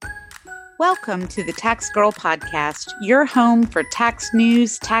Welcome to the Tax Girl Podcast, your home for tax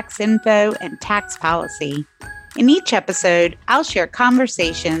news, tax info, and tax policy. In each episode, I'll share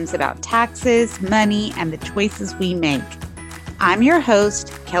conversations about taxes, money, and the choices we make. I'm your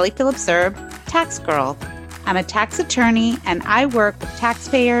host, Kelly Phillips Erb, Tax Girl. I'm a tax attorney, and I work with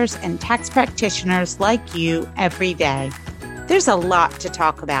taxpayers and tax practitioners like you every day. There's a lot to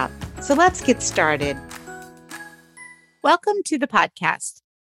talk about, so let's get started. Welcome to the podcast.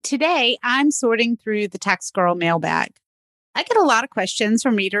 Today, I'm sorting through the Tax Girl mailbag. I get a lot of questions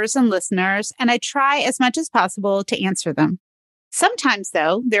from readers and listeners, and I try as much as possible to answer them. Sometimes,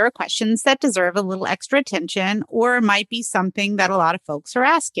 though, there are questions that deserve a little extra attention or might be something that a lot of folks are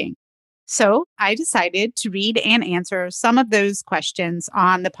asking. So I decided to read and answer some of those questions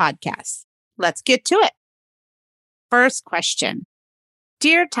on the podcast. Let's get to it. First question.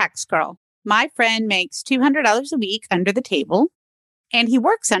 Dear Tax Girl, my friend makes $200 a week under the table, and he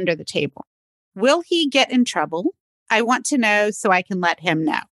works under the table. Will he get in trouble? I want to know so I can let him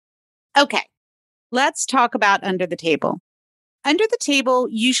know. Okay, let's talk about under the table. Under the table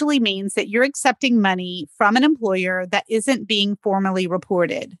usually means that you're accepting money from an employer that isn't being formally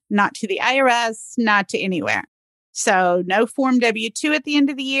reported, not to the IRS, not to anywhere. So no Form W-2 at the end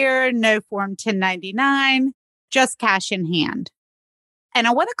of the year, no Form 1099, just cash in hand. And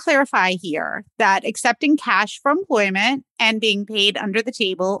I want to clarify here that accepting cash for employment and being paid under the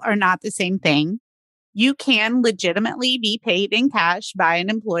table are not the same thing. You can legitimately be paid in cash by an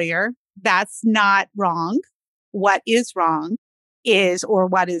employer. That's not wrong. What is wrong is, or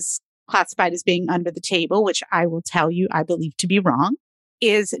what is classified as being under the table, which I will tell you I believe to be wrong,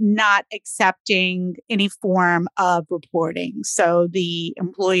 is not accepting any form of reporting. So the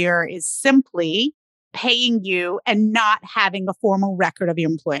employer is simply paying you and not having a formal record of your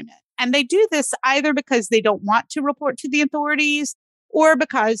employment. And they do this either because they don't want to report to the authorities or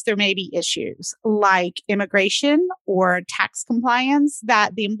because there may be issues like immigration or tax compliance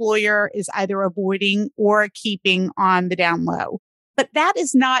that the employer is either avoiding or keeping on the down low. But that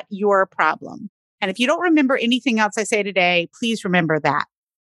is not your problem. And if you don't remember anything else I say today, please remember that.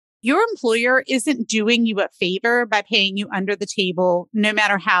 Your employer isn't doing you a favor by paying you under the table, no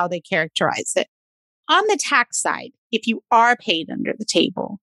matter how they characterize it. On the tax side, if you are paid under the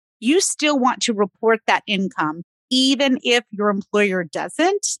table, you still want to report that income, even if your employer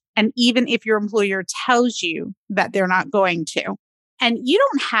doesn't, and even if your employer tells you that they're not going to. And you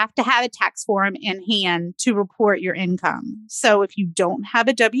don't have to have a tax form in hand to report your income. So if you don't have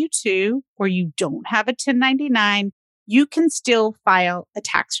a W-2 or you don't have a 1099, you can still file a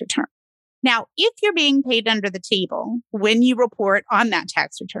tax return. Now, if you're being paid under the table, when you report on that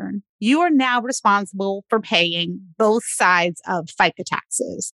tax return, you are now responsible for paying both sides of FICA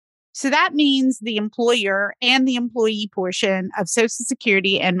taxes. So that means the employer and the employee portion of Social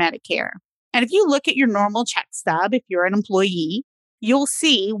Security and Medicare. And if you look at your normal check stub, if you're an employee, you'll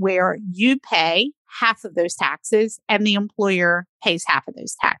see where you pay half of those taxes and the employer pays half of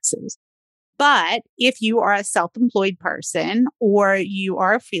those taxes. But if you are a self-employed person or you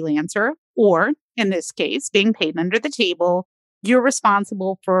are a freelancer, or in this case, being paid under the table, you're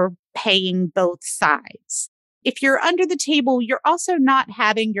responsible for paying both sides. If you're under the table, you're also not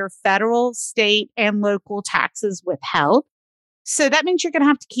having your federal, state, and local taxes withheld. So that means you're going to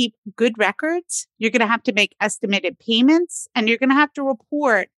have to keep good records. You're going to have to make estimated payments, and you're going to have to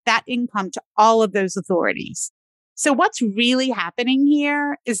report that income to all of those authorities. So what's really happening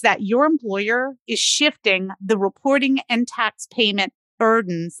here is that your employer is shifting the reporting and tax payment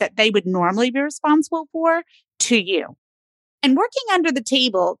burdens that they would normally be responsible for to you. And working under the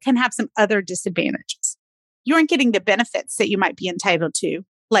table can have some other disadvantages. You aren't getting the benefits that you might be entitled to,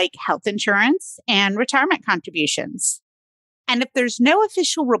 like health insurance and retirement contributions. And if there's no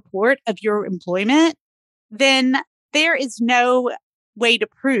official report of your employment, then there is no way to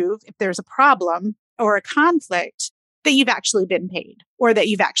prove if there's a problem or a conflict that you've actually been paid or that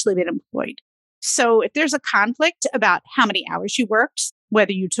you've actually been employed. So if there's a conflict about how many hours you worked,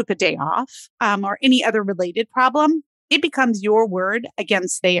 whether you took a day off, or any other related problem, it becomes your word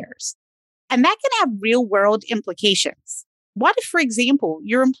against theirs. And that can have real world implications. What if, for example,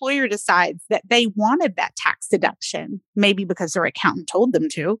 your employer decides that they wanted that tax deduction, maybe because their accountant told them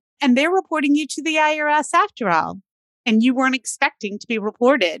to, and they're reporting you to the IRS after all, and you weren't expecting to be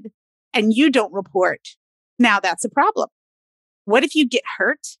reported, and you don't report? Now that's a problem. What if you get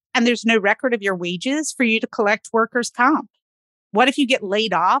hurt and there's no record of your wages for you to collect workers' comp? What if you get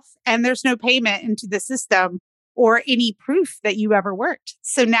laid off and there's no payment into the system or any proof that you ever worked?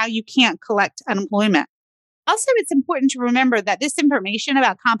 So now you can't collect unemployment. Also, it's important to remember that this information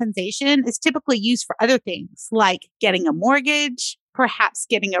about compensation is typically used for other things like getting a mortgage, perhaps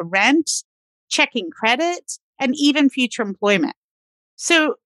getting a rent, checking credit, and even future employment.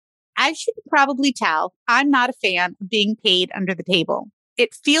 So, as you can probably tell, I'm not a fan of being paid under the table.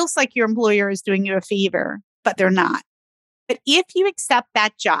 It feels like your employer is doing you a favor, but they're not. But if you accept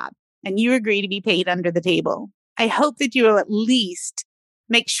that job and you agree to be paid under the table, I hope that you will at least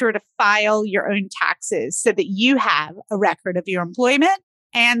make sure to file your own taxes so that you have a record of your employment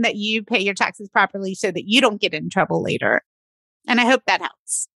and that you pay your taxes properly so that you don't get in trouble later. And I hope that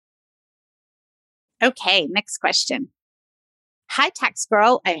helps. Okay, next question. Hi, Tax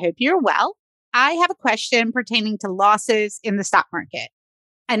Girl. I hope you're well. I have a question pertaining to losses in the stock market.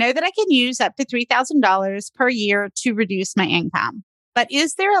 I know that I can use up to $3,000 per year to reduce my income, but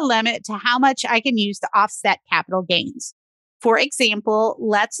is there a limit to how much I can use to offset capital gains? For example,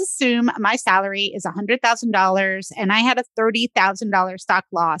 let's assume my salary is $100,000 and I had a $30,000 stock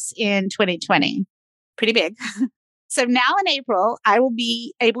loss in 2020. Pretty big. So now in April, I will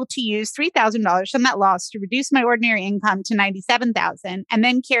be able to use $3,000 from that loss to reduce my ordinary income to $97,000 and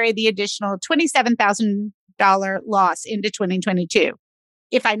then carry the additional $27,000 loss into 2022.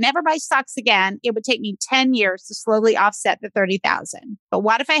 If I never buy stocks again, it would take me 10 years to slowly offset the $30,000. But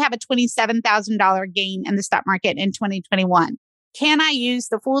what if I have a $27,000 gain in the stock market in 2021? Can I use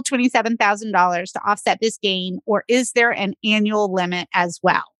the full $27,000 to offset this gain, or is there an annual limit as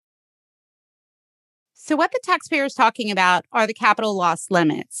well? So what the taxpayer is talking about are the capital loss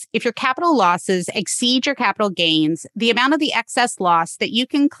limits. If your capital losses exceed your capital gains, the amount of the excess loss that you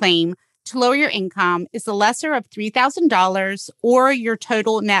can claim to lower your income is the lesser of $3,000 or your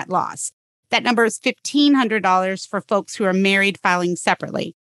total net loss. That number is $1,500 for folks who are married filing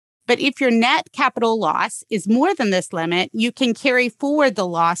separately. But if your net capital loss is more than this limit, you can carry forward the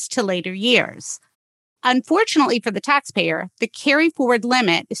loss to later years. Unfortunately for the taxpayer, the carry forward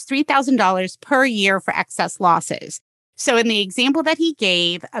limit is $3,000 per year for excess losses. So in the example that he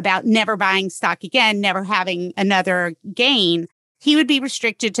gave about never buying stock again, never having another gain, he would be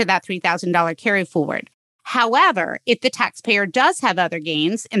restricted to that $3,000 carry forward. However, if the taxpayer does have other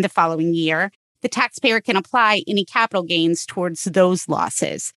gains in the following year, the taxpayer can apply any capital gains towards those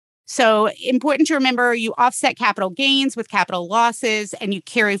losses. So important to remember, you offset capital gains with capital losses and you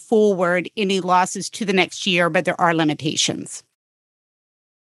carry forward any losses to the next year, but there are limitations.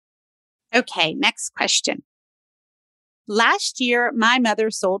 Okay, next question. Last year, my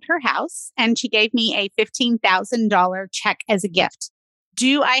mother sold her house and she gave me a $15,000 check as a gift.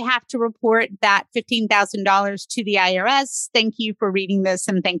 Do I have to report that $15,000 to the IRS? Thank you for reading this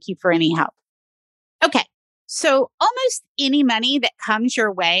and thank you for any help. Okay. So almost any money that comes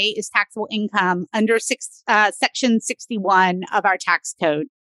your way is taxable income under Section 61 of our tax code.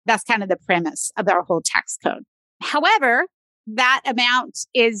 That's kind of the premise of our whole tax code. However, that amount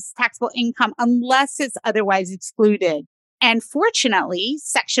is taxable income unless it's otherwise excluded. And fortunately,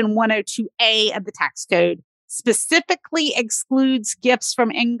 Section 102A of the tax code specifically excludes gifts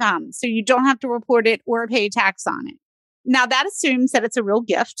from income. So you don't have to report it or pay tax on it. Now, that assumes that it's a real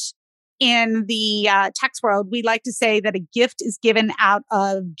gift. In the tax world, we like to say that a gift is given out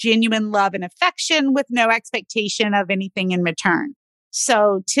of genuine love and affection with no expectation of anything in return.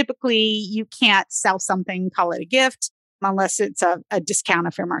 So typically, you can't sell something, call it a gift, unless it's a discount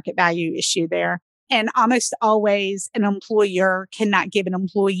of fair market value issue there. And almost always, an employer cannot give an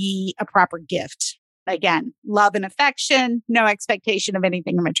employee a proper gift. Again, love and affection, no expectation of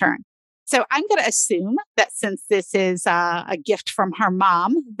anything in return. So I'm going to assume that since this is a gift from her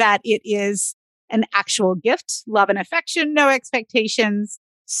mom, that it is an actual gift, love and affection, no expectations.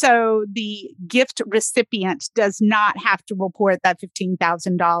 So the gift recipient does not have to report that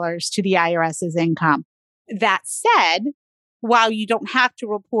 $15,000 to the IRS as income. That said, while you don't have to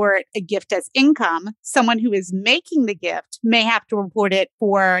report a gift as income, someone who is making the gift may have to report it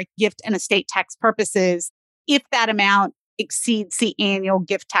for gift and estate tax purposes if that amount exceeds the annual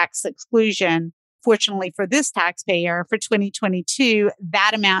gift tax exclusion. Fortunately for this taxpayer, for 2022,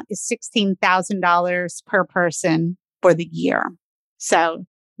 that amount is $16,000 per person for the year. So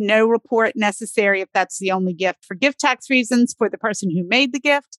no report necessary if that's the only gift for gift tax reasons for the person who made the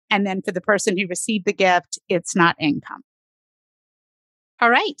gift. And then for the person who received the gift, it's not income. All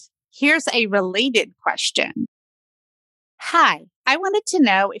right, here's a related question. Hi, I wanted to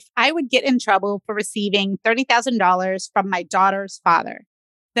know if I would get in trouble for receiving $30,000 from my daughter's father.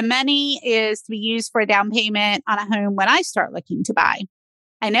 The money is to be used for a down payment on a home when I start looking to buy.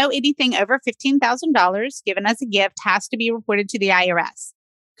 I know anything over $15,000 given as a gift has to be reported to the IRS.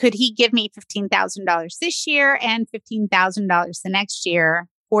 Could he give me $15,000 this year and $15,000 the next year?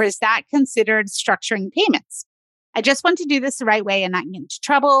 Or is that considered structuring payments? I just want to do this the right way and not get into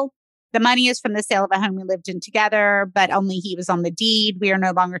trouble. The money is from the sale of a home we lived in together, but only he was on the deed. We are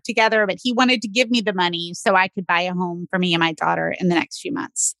no longer together, but he wanted to give me the money so I could buy a home for me and my daughter in the next few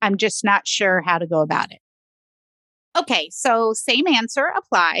months. I'm just not sure how to go about it. Okay, so same answer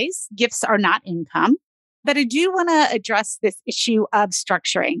applies. Gifts are not income, but I do want to address this issue of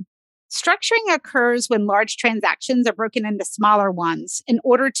structuring. Structuring occurs when large transactions are broken into smaller ones in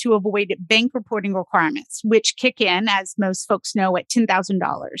order to avoid bank reporting requirements, which kick in, as most folks know, at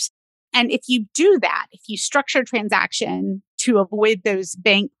 $10,000. And if you do that, if you structure a transaction to avoid those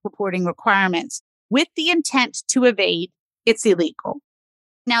bank reporting requirements with the intent to evade, it's illegal.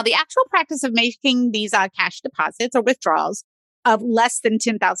 Now, the actual practice of making these cash deposits or withdrawals of less than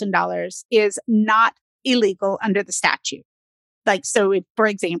 $10,000 is not illegal under the statute. Like, so if, for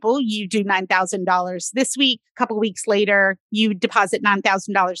example, you do $9,000 this week, a couple of weeks later, you deposit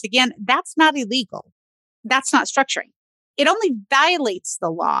 $9,000 again, that's not illegal. That's not structuring. It only violates the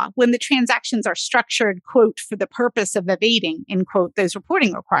law when the transactions are structured, quote, for the purpose of evading, end quote, those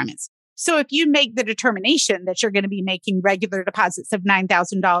reporting requirements. So if you make the determination that you're going to be making regular deposits of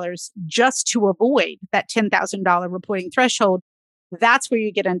 $9,000 just to avoid that $10,000 reporting threshold, that's where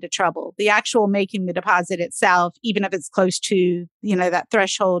you get into trouble. The actual making the deposit itself, even if it's close to, that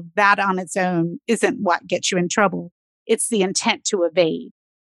threshold, that on its own isn't what gets you in trouble. It's the intent to evade.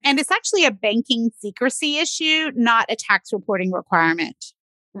 And it's actually a banking secrecy issue, not a tax reporting requirement.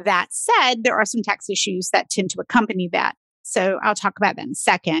 That said, there are some tax issues that tend to accompany that. So I'll talk about that in a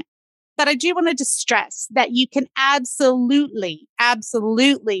second. But I do want to just stress that you can absolutely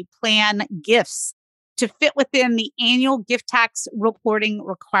plan gifts to fit within the annual gift tax reporting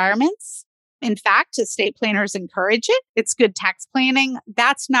requirements. In fact, estate planners encourage it. It's good tax planning.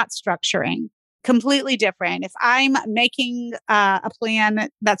 That's not structuring. Completely different. If I'm making a plan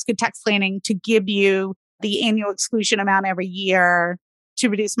that's good tax planning to give you the annual exclusion amount every year to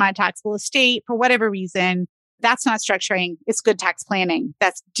reduce my taxable estate for whatever reason, that's not structuring. It's good tax planning.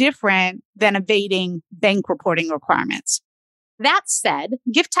 That's different than evading bank reporting requirements. That said,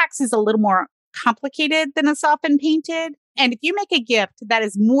 gift tax is a little more complicated than it's often painted. And if you make a gift that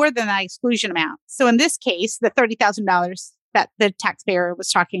is more than that exclusion amount, so in this case, the $30,000 that the taxpayer was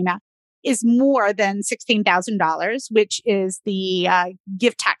talking about is more than $16,000, which is the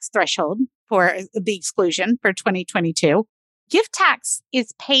gift tax threshold for the exclusion for 2022. Gift tax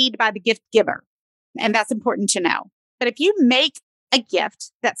is paid by the gift giver, and that's important to know. But if you make a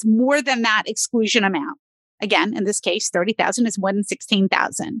gift that's more than that exclusion amount, again, in this case, $30,000 is more than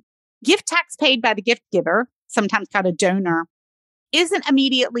 $16,000. Gift tax paid by the gift giver, sometimes called a donor, isn't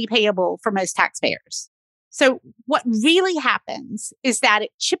immediately payable for most taxpayers. So what really happens is that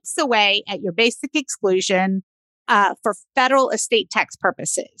it chips away at your basic exclusion for federal estate tax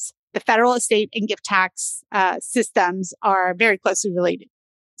purposes. The federal estate and gift tax systems are very closely related.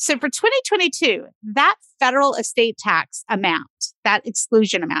 So for 2022, that federal estate tax amount, that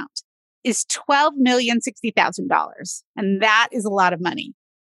exclusion amount, is $12,060,000. And that is a lot of money.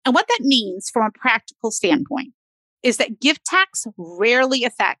 And what that means from a practical standpoint is that gift tax rarely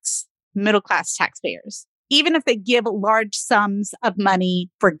affects middle-class taxpayers, even if they give large sums of money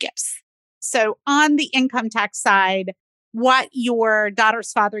for gifts. So on the income tax side, what your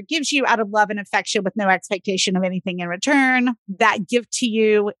daughter's father gives you out of love and affection with no expectation of anything in return, that gift to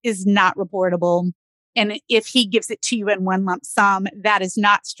you is not reportable. And if he gives it to you in one lump sum, that is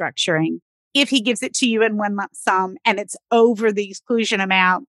not structuring. If he gives it to you in one lump sum and it's over the exclusion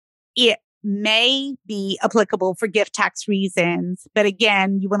amount, it may be applicable for gift tax reasons. But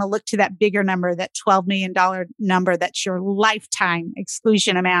again, you want to look to that bigger number, that $12 million number. That's your lifetime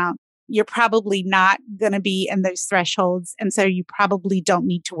exclusion amount. You're probably not going to be in those thresholds. And so you probably don't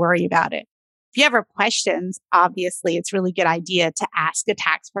need to worry about it. If you ever have questions, obviously it's a really good idea to ask a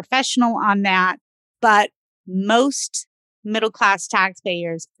tax professional on that. But most middle-class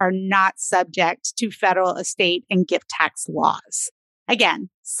taxpayers are not subject to federal estate and gift tax laws. Again,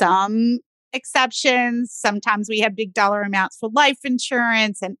 some exceptions. Sometimes we have big dollar amounts for life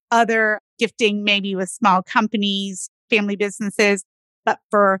insurance and other gifting, maybe with small companies, family businesses. But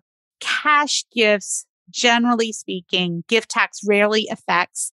for cash gifts, generally speaking, gift tax rarely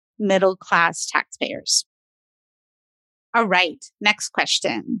affects middle-class taxpayers. All right, next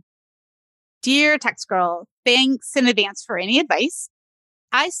question. Dear Tax Girl, thanks in advance for any advice.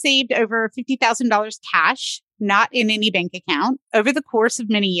 I saved over $50,000 cash, not in any bank account, over the course of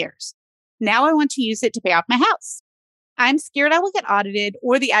many years. Now I want to use it to pay off my house. I'm scared I will get audited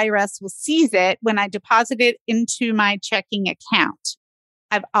or the IRS will seize it when I deposit it into my checking account.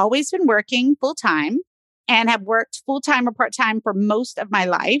 I've always been working full-time and have worked full-time or part-time for most of my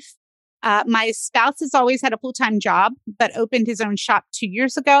life. My spouse has always had a full-time job, but opened his own shop 2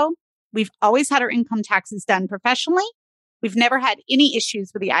 years ago. We've always had our income taxes done professionally. We've never had any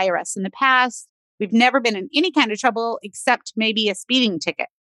issues with the IRS in the past. We've never been in any kind of trouble except maybe a speeding ticket.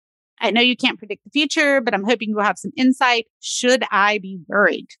 I know you can't predict the future, but I'm hoping you'll have some insight. Should I be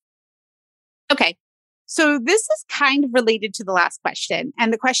worried? Okay, so this is kind of related to the last question.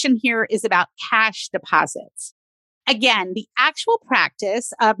 And the question here is about cash deposits. Again, the actual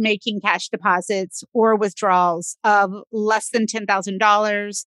practice of making cash deposits or withdrawals of less than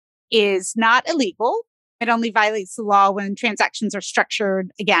 $10,000 is not illegal. It only violates the law when transactions are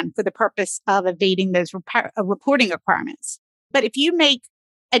structured, again, for the purpose of evading those reporting requirements. But if you make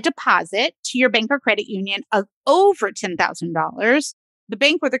a deposit to your bank or credit union of over $10,000, the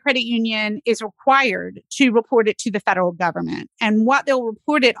bank or the credit union is required to report it to the federal government. And what they'll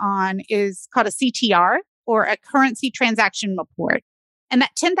report it on is called a CTR, or a currency transaction report. And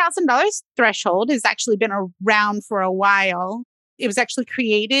that $10,000 threshold has actually been around for a while. It was actually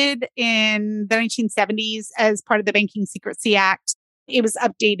created in the 1970s as part of the Banking Secrecy Act. It was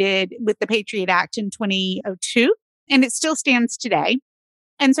updated with the Patriot Act in 2002, and it still stands today.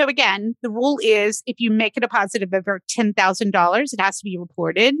 And so again, the rule is if you make a deposit of over $10,000, it has to be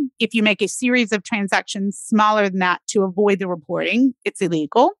reported. If you make a series of transactions smaller than that to avoid the reporting, it's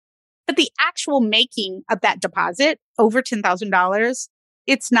illegal. But the actual making of that deposit over $10,000,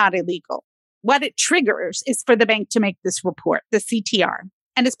 it's not illegal. What it triggers is for the bank to make this report, the CTR.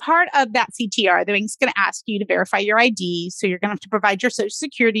 And as part of that CTR, the bank's going to ask you to verify your ID. So you're going to have to provide your social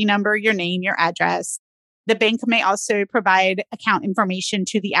security number, your name, your address. The bank may also provide account information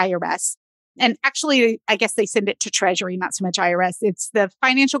to the IRS. And actually, I guess they send it to Treasury, not so much IRS. It's the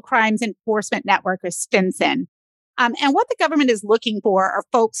Financial Crimes Enforcement Network, or FinCEN. And what the government is looking for are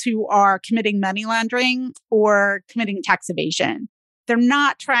folks who are committing money laundering or committing tax evasion. They're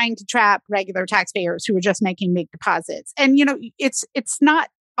not trying to trap regular taxpayers who are just making big deposits. And, it's not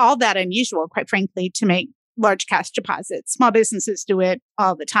all that unusual, quite frankly, to make large cash deposits. Small businesses do it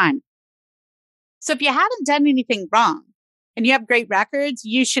all the time. So if you haven't done anything wrong and you have great records,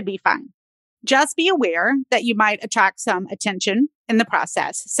 you should be fine. Just be aware that you might attract some attention in the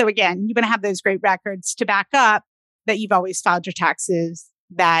process. So again, you're going to have those great records to back up that you've always filed your taxes,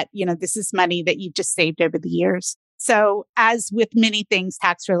 that, this is money that you've just saved over the years. So as with many things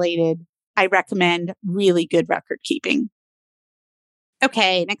tax related, I recommend really good record keeping.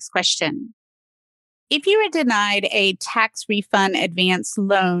 Okay, next question. If you are denied a tax refund advance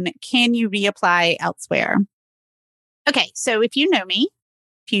loan, can you reapply elsewhere? Okay, so if you know me,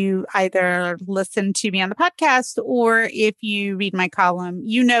 if you either listen to me on the podcast or if you read my column,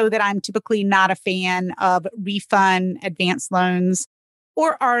 you know that I'm typically not a fan of refund advance loans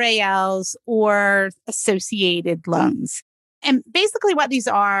or RALs or associated loans. And basically what these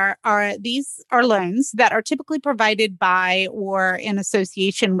are loans that are typically provided by or in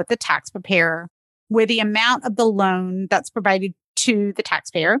association with the tax preparer, where the amount of the loan that's provided to the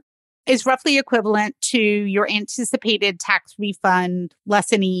taxpayer is roughly equivalent to your anticipated tax refund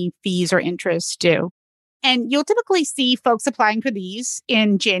less any fees or interest due. And you'll typically see folks applying for these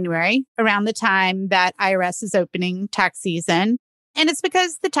in January, around the time that IRS is opening tax season. And it's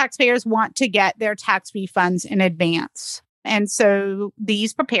because the taxpayers want to get their tax refunds in advance. And so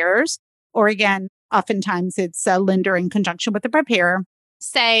these preparers, or again, oftentimes it's a lender in conjunction with the preparer,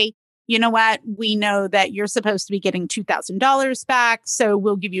 say, you know what, we know that you're supposed to be getting $2,000 back, so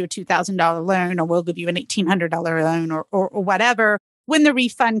we'll give you a $2,000 loan, or we'll give you an $1,800 loan, or whatever. When the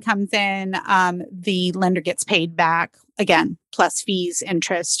refund comes in, the lender gets paid back, again, plus fees,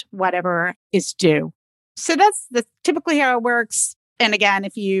 interest, whatever is due. So that's typically how it works. And again,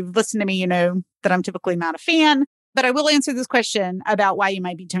 if you've listened to me, you know that I'm typically not a fan, but I will answer this question about why you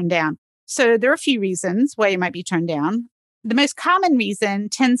might be turned down. So there are a few reasons why you might be turned down. The most common reason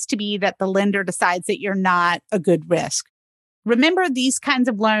tends to be that the lender decides that you're not a good risk. Remember, these kinds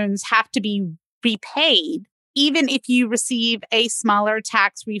of loans have to be repaid even if you receive a smaller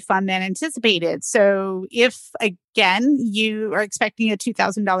tax refund than anticipated. So if, again, you are expecting a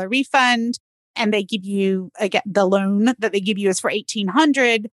 $2,000 refund and they give you, again, the loan that they give you is for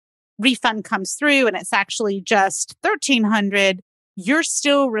 $1,800, refund comes through and it's actually just $1,300, you're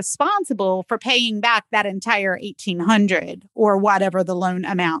still responsible for paying back that entire $1,800 or whatever the loan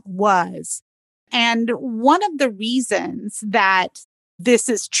amount was. And one of the reasons that this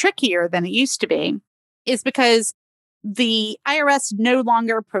is trickier than it used to be is because the IRS no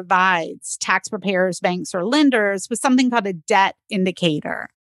longer provides tax preparers, banks, or lenders with something called a debt indicator.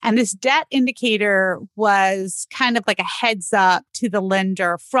 And this debt indicator was kind of like a heads up to the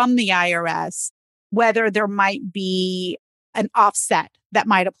lender from the IRS whether there might be an offset that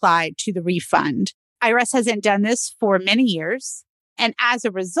might apply to the refund. IRS hasn't done this for many years. And as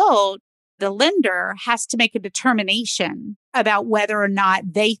a result, the lender has to make a determination about whether or not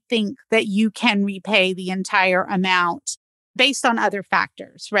they think that you can repay the entire amount based on other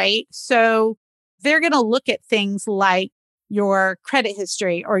factors, right? So they're going to look at things like your credit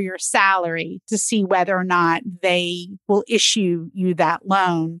history or your salary to see whether or not they will issue you that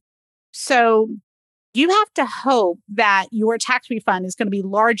loan. So you have to hope that your tax refund is going to be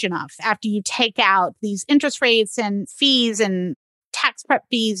large enough after you take out these interest rates and fees and tax prep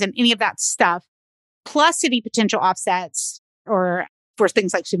fees and any of that stuff, plus any potential offsets or for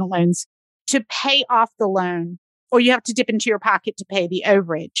things like student loans to pay off the loan, or you have to dip into your pocket to pay the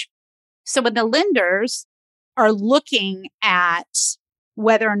overage. So when the lenders are looking at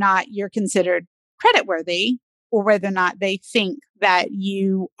whether or not you're considered creditworthy or whether or not they think that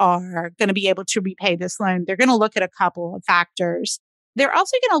you are going to be able to repay this loan, they're going to look at a couple of factors. They're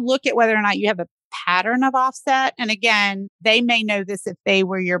also going to look at whether or not you have a pattern of offset. And again, they may know this if they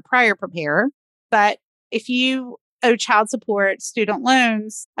were your prior preparer, but if you owe child support, student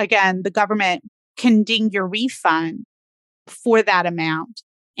loans, again, the government can ding your refund for that amount.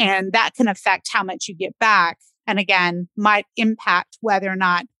 And that can affect how much you get back. And again, might impact whether or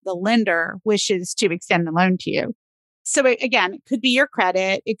not the lender wishes to extend the loan to you. So again, it could be your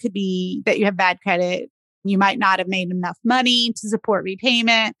credit. It could be that you have bad credit. You might not have made enough money to support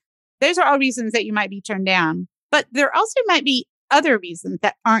repayment. Those are all reasons that you might be turned down. But there also might be other reasons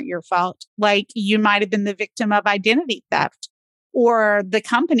that aren't your fault. Like you might have been the victim of identity theft, or the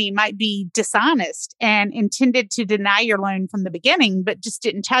company might be dishonest and intended to deny your loan from the beginning, but just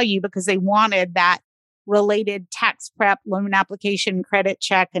didn't tell you because they wanted that related tax prep, loan application, credit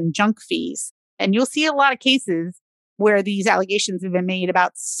check, and junk fees. And you'll see a lot of cases where these allegations have been made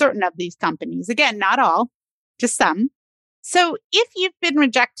about certain of these companies. Again, not all, just some. So if you've been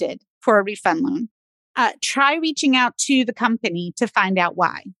rejected for a refund loan, try reaching out to the company to find out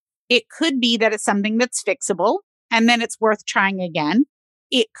why. It could be that it's something that's fixable, and then it's worth trying again.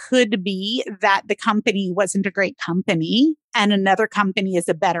 It could be that the company wasn't a great company and another company is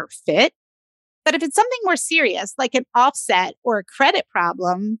a better fit. But if it's something more serious, like an offset or a credit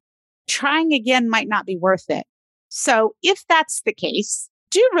problem, trying again might not be worth it. So if that's the case,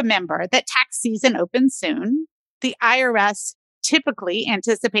 do remember that tax season opens soon. The IRS typically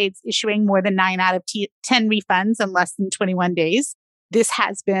anticipates issuing more than 9 out of 10 refunds in less than 21 days. This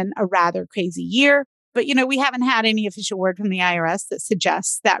has been a rather crazy year. But, we haven't had any official word from the IRS that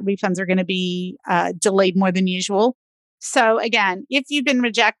suggests that refunds are going to be delayed more than usual. So again, if you've been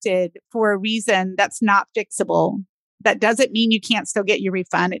rejected for a reason that's not fixable, that doesn't mean you can't still get your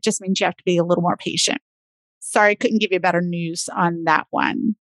refund. It just means you have to be a little more patient. Sorry, I couldn't give you better news on that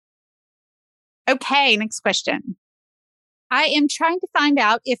one. Okay, next question. I am trying to find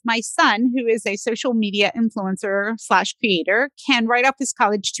out if my son, who is a social media influencer/creator, can write off his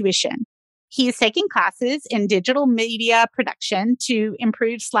college tuition. He is taking classes in digital media production to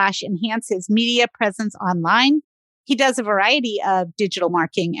improve/enhance his media presence online. He does a variety of digital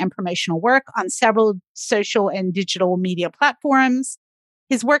marketing and promotional work on several social and digital media platforms.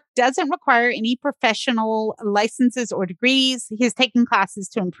 His work doesn't require any professional licenses or degrees. He's taking classes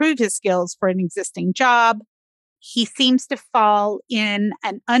to improve his skills for an existing job. He seems to fall in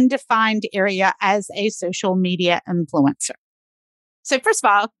an undefined area as a social media influencer. So first of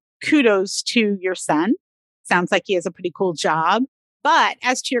all, kudos to your son. Sounds like he has a pretty cool job. But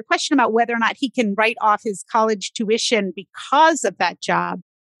as to your question about whether or not he can write off his college tuition because of that job,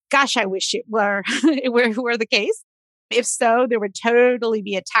 gosh, I wish it were, were the case. If so, there would totally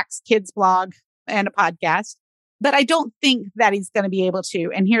be a Tax Kids blog and a podcast. But I don't think that he's going to be able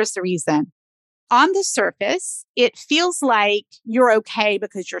to. And here's the reason. On the surface, it feels like you're okay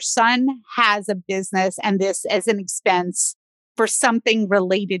because your son has a business and this as an expense for something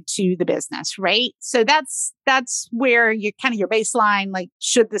related to the business, right? So that's where you kind of your baseline, like,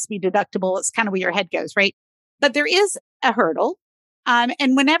 should this be deductible? It's kind of where your head goes, right? But there is a hurdle. And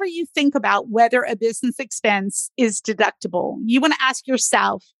whenever you think about whether a business expense is deductible, you want to ask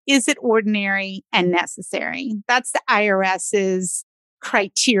yourself, is it ordinary and necessary? That's the IRS's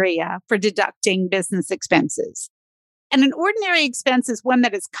criteria for deducting business expenses. And an ordinary expense is one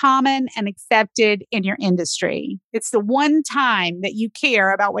that is common and accepted in your industry. It's the one time that you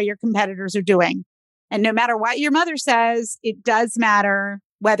care about what your competitors are doing. And no matter what your mother says, it does matter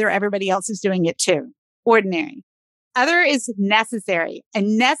whether everybody else is doing it too. Ordinary. Other is necessary. A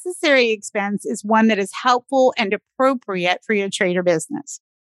necessary expense is one that is helpful and appropriate for your trade or business.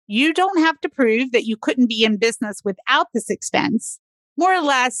 You don't have to prove that you couldn't be in business without this expense. More or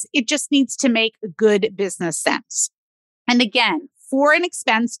less, it just needs to make good business sense. And again, for an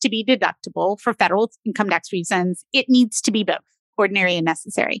expense to be deductible for federal income tax reasons, it needs to be both ordinary and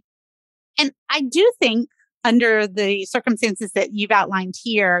necessary. And I do think under the circumstances that you've outlined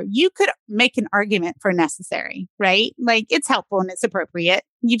here, you could make an argument for necessary, right? Like it's helpful and it's appropriate.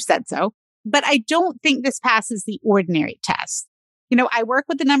 You've said so. But I don't think this passes the ordinary test. I work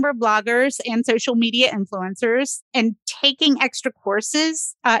with a number of bloggers and social media influencers, and taking extra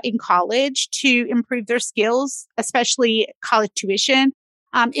courses in college to improve their skills, especially college tuition,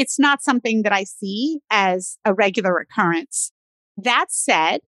 it's not something that I see as a regular occurrence. That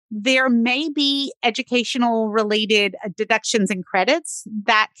said, there may be educational related deductions and credits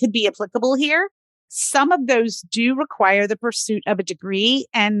that could be applicable here. Some of those do require the pursuit of a degree,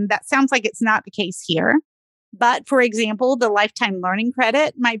 and that sounds like it's not the case here. But for example, the lifetime learning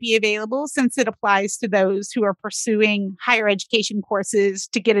credit might be available since it applies to those who are pursuing higher education courses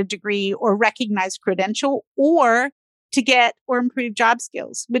to get a degree or recognized credential or to get or improve job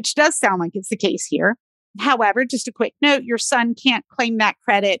skills, which does sound like it's the case here. However, just a quick note, your son can't claim that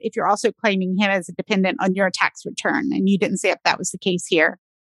credit if you're also claiming him as a dependent on your tax return. And you didn't say if that was the case here.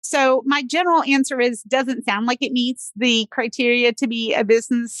 So my general answer is, doesn't sound like it meets the criteria to be a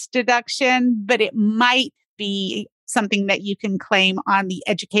business deduction, but it might be something that you can claim on the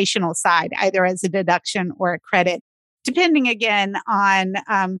educational side, either as a deduction or a credit, depending again on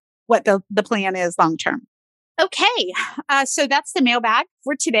what the plan is long term. Okay, so that's the mailbag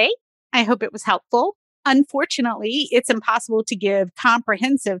for today. I hope it was helpful. Unfortunately, it's impossible to give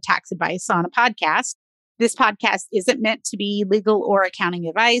comprehensive tax advice on a podcast. This podcast isn't meant to be legal or accounting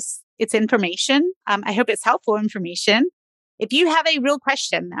advice. It's information. I hope it's helpful information. If you have a real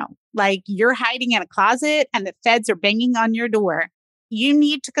question, though, like you're hiding in a closet and the feds are banging on your door, you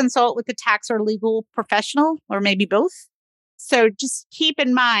need to consult with a tax or legal professional, or maybe both. So just keep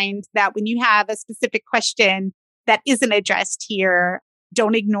in mind that when you have a specific question that isn't addressed here,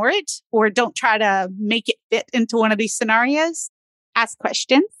 don't ignore it or don't try to make it fit into one of these scenarios. Ask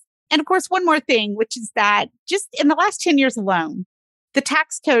questions. And of course, one more thing, which is that just in the last 10 years alone, the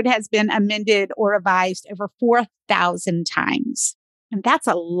tax code has been amended or revised over 4,000 times. And that's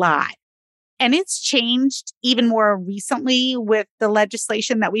a lot. And it's changed even more recently with the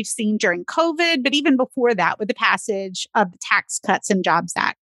legislation that we've seen during COVID, but even before that with the passage of the Tax Cuts and Jobs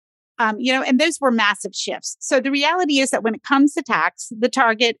Act. And those were massive shifts. So the reality is that when it comes to tax, the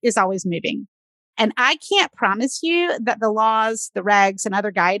target is always moving. And I can't promise you that the laws, the regs, and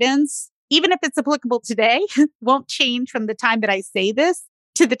other guidance, even if it's applicable today, won't change from the time that I say this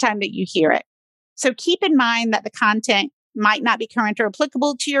to the time that you hear it. So keep in mind that the content might not be current or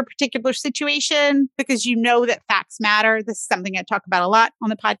applicable to your particular situation because you know that facts matter. This is something I talk about a lot on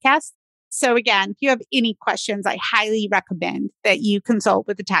the podcast. So again, if you have any questions, I highly recommend that you consult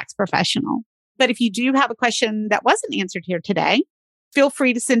with a tax professional. But if you do have a question that wasn't answered here today, feel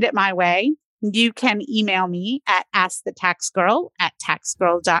free to send it my way. You can email me at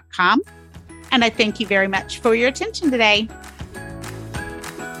askthetaxgirl@taxgirl.com. And I thank you very much for your attention today.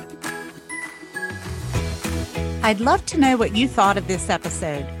 I'd love to know what you thought of this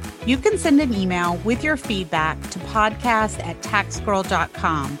episode. You can send an email with your feedback to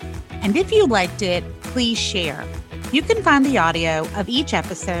podcast@taxgirl.com. And if you liked it, please share. You can find the audio of each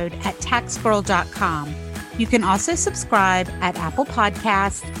episode at taxgirl.com. You can also subscribe at Apple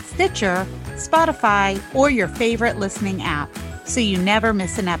Podcasts, Stitcher, Spotify, or your favorite listening app so you never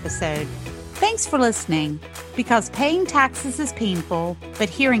miss an episode. Thanks for listening, because paying taxes is painful, but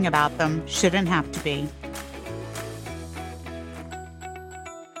hearing about them shouldn't have to be.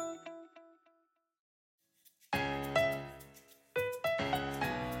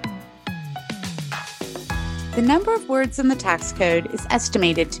 The number of words in the tax code is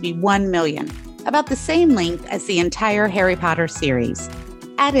estimated to be 1 million, about the same length as the entire Harry Potter series.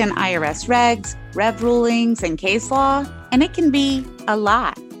 Add in IRS regs, rev rulings, and case law, and it can be a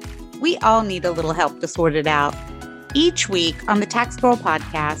lot. We all need a little help to sort it out. Each week on the Tax Girl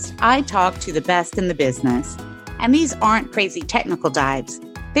podcast, I talk to the best in the business. And these aren't crazy technical dives.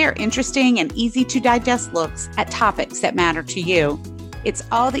 They're interesting and easy to digest looks at topics that matter to you. It's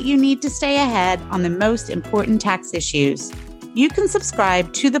all that you need to stay ahead on the most important tax issues. You can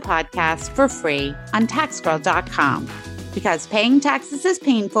subscribe to the podcast for free on taxgirl.com, because paying taxes is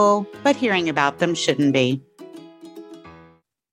painful, but hearing about them shouldn't be.